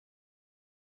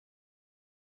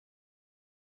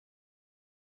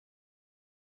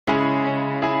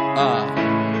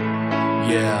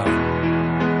Yeah.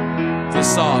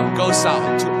 This song goes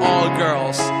out to all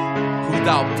girls who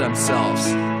doubt themselves.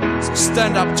 So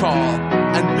stand up tall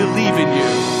and believe in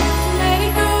you. Let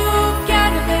it go,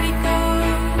 gotta let it go.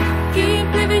 Keep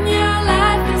living your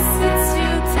life, this is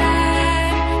your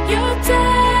time. Your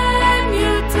time,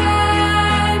 your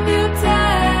time, your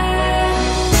time.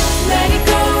 Let it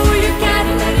go, you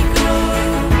gotta let it go.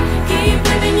 Keep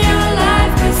living your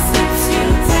life, this is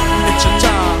your time. It's your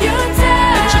time. Your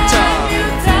time. It's your time.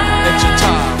 Your time. It's your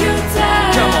time. Your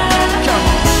time. Come on, come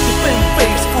on. You've been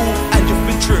faithful and you've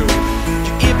been true.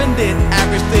 You even did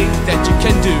everything that you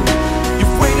can do.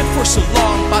 You've waited for so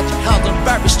long, but you held on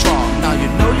very strong. Now you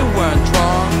know you weren't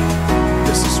wrong.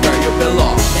 This is where you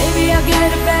belong. Maybe I'll get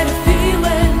a better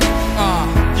feeling.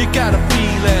 You gotta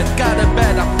feel it, got a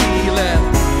better feeling.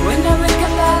 When I wake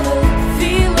up, I will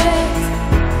feel it.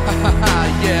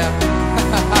 Yeah,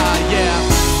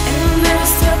 yeah. And I'll never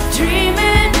stop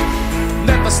dreaming.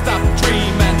 Never stop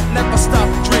dreaming, never stop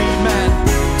dreaming.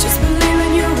 Just believe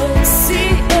and you will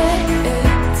see it.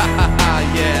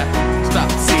 Yeah, stop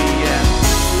seeing.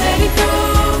 Let it go,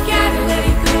 gotta let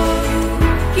it go.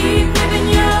 Keep living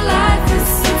your life, this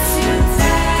is your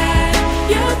time.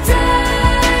 Your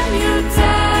time, your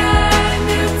time,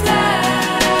 your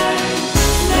time.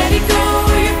 Let it go,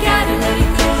 you gotta let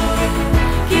it go.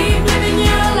 Keep living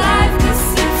your life, this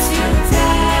is your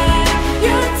time.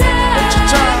 Your time, It's your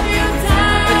time. your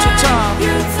time, It's your time.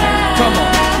 your time. Come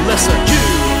on, listen,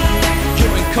 you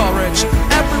encourage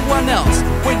everyone else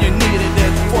when you needed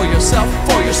it for yourself,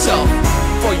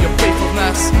 for your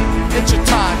faithfulness. It's your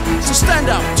time, so stand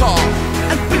up tall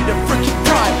and be the freaking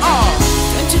pride.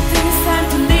 Don't you think it's time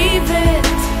to leave it?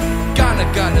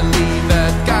 Gonna leave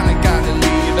it, gonna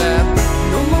leave it.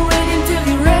 No more waiting till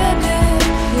you're ready.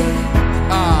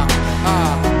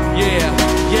 Yeah,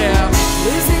 yeah.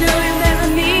 Lose it all, you never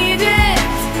need it.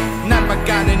 Never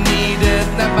gonna need it,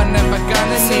 never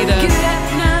gonna So need get it. up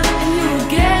now and you will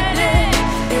get it.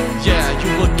 Yeah, you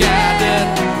will get it,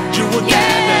 you will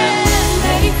get it.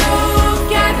 Let it go,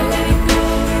 gotta let it go.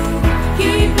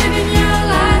 Keep living your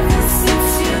life, this is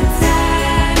your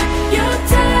time. Your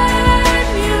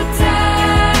time, your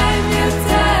time, your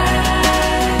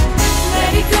time.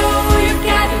 Let it go, you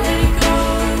gotta let it go.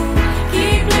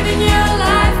 Keep living your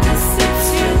life, this is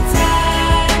your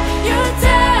time. Your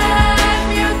time,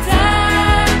 your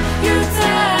time, your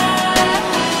time.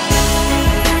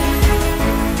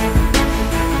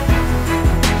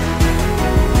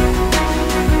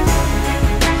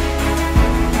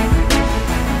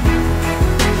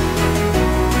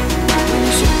 When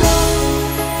you should go,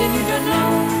 then you don't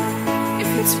know if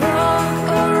it's wrong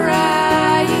or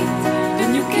right.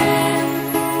 Then you can't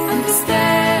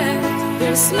understand.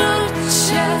 There's no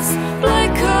just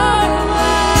black or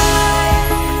white.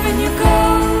 When you go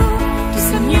to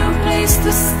some new place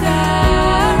to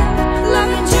start,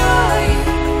 love and joy,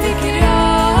 take it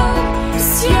all.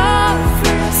 It's your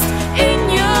first in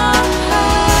your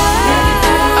heart. Let it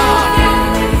go,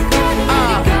 let it go,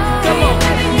 let it go. Come on.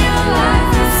 Living your life,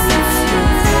 this is your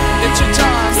time. It's your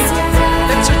time,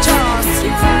 it's your time,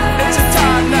 it's your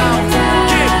time now.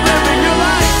 Keep living your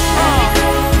life.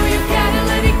 You gotta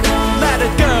let it go. Let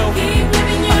it go. Keep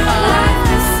living your life,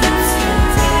 this is your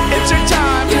time. It's your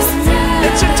time, Your time.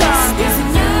 it's your time,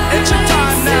 it's your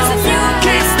time now.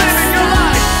 Keep living your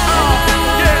life.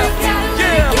 Yeah,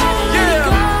 yeah,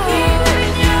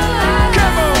 yeah.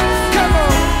 Come on, come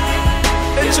on.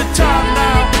 It's your time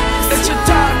now. It's your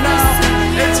time now.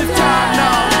 It's your time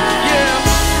now. Yeah.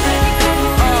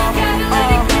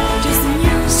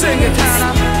 Sing it,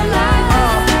 Hannah.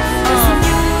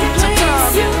 It's your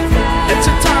time. It's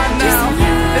your time now.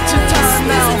 It's your time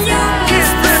now. Keep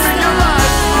living your life.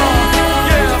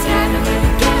 Yeah.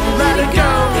 Let it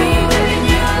go.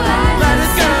 Let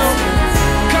it go.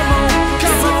 Come on,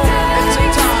 come on. It's your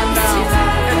time now.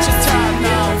 It's your time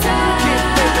now. Keep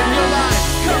living your life.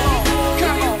 Come on,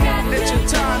 come on. It's your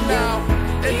time now.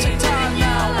 It's your time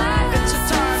now. It's your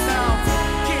time now.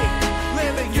 Keep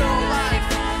living your life.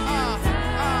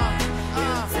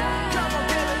 Come on,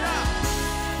 give it up.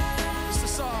 It's the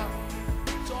song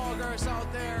to all girls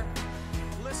out there.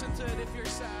 Listen to it if you're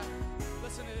sad.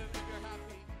 Listen to it if you're